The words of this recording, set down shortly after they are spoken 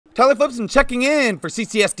Tyler Flipson checking in for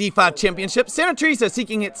CCS D5 Championship. Santa Teresa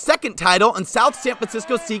seeking its second title and South San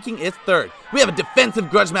Francisco seeking its third. We have a defensive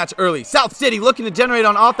grudge match early. South City looking to generate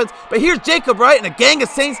on offense, but here's JAIKOB Wright and a gang of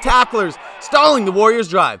Saints tacklers stalling the Warriors'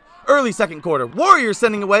 drive. Early second quarter, Warriors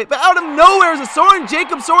sending away, but out of nowhere is a soaring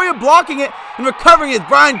JAIKOB. SORIA blocking it and recovering is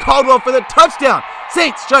Brian CALDWELL for the touchdown.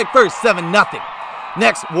 Saints strike first, 7-0.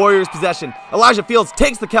 Next, Warriors possession. Elijah Fields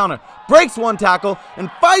takes the counter, breaks one tackle, and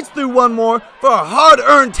fights through one more for a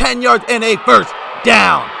hard-earned 10 yards and a first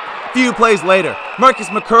down. Few plays later,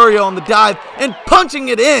 MERCURIO on the dive and punching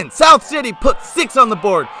it in. South City puts 6 on the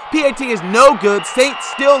board. PAT is no good. Saints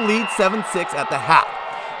still lead 7-6 at the half.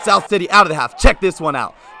 South City out of the half. Check this one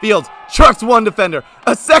out. Fields trucks one defender,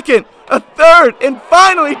 a second, a third, and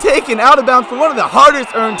finally taken out of bounds for one of the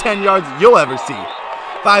hardest earned 10 yards you'll ever see.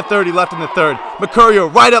 5:30 left in the third.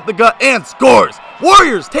 MERCURIO right up the gut and scores.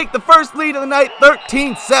 Warriors take the first lead of the night,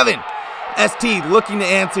 13-7. ST looking to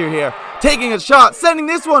answer here. Taking a shot, sending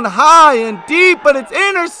this one high and deep, but it's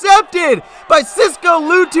intercepted by Cisco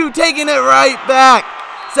Lutu, taking it right back.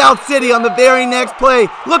 South City on the very next play,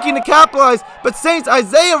 looking to capitalize, but Saints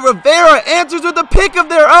Isaiah Rivera answers with a pick of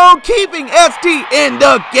their own, keeping ST in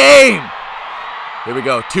the game. Here we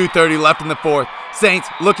go, 2:30 left in the fourth. Saints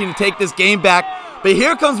looking to take this game back, but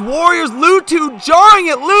here comes Warriors Lutu jarring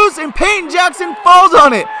it loose, and Peyton Jackson falls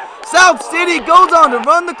on it. South City goes on to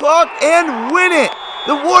run the clock and win it.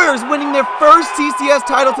 The Warriors winning their first CCS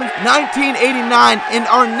title since 1989 and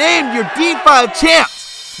are named your D5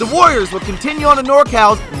 champs. The Warriors will continue on to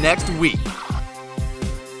NorCal's next week.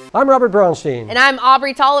 I'm Robert Braunstein. And I'm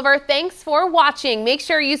Aubrey Tolliver. Thanks for watching. Make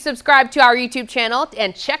sure you subscribe to our YouTube channel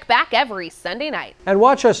and check back every Sunday night. And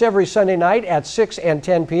watch us every Sunday night at 6 and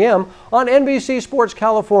 10 p.m. on NBC Sports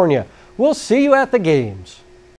California. We'll see you at the games.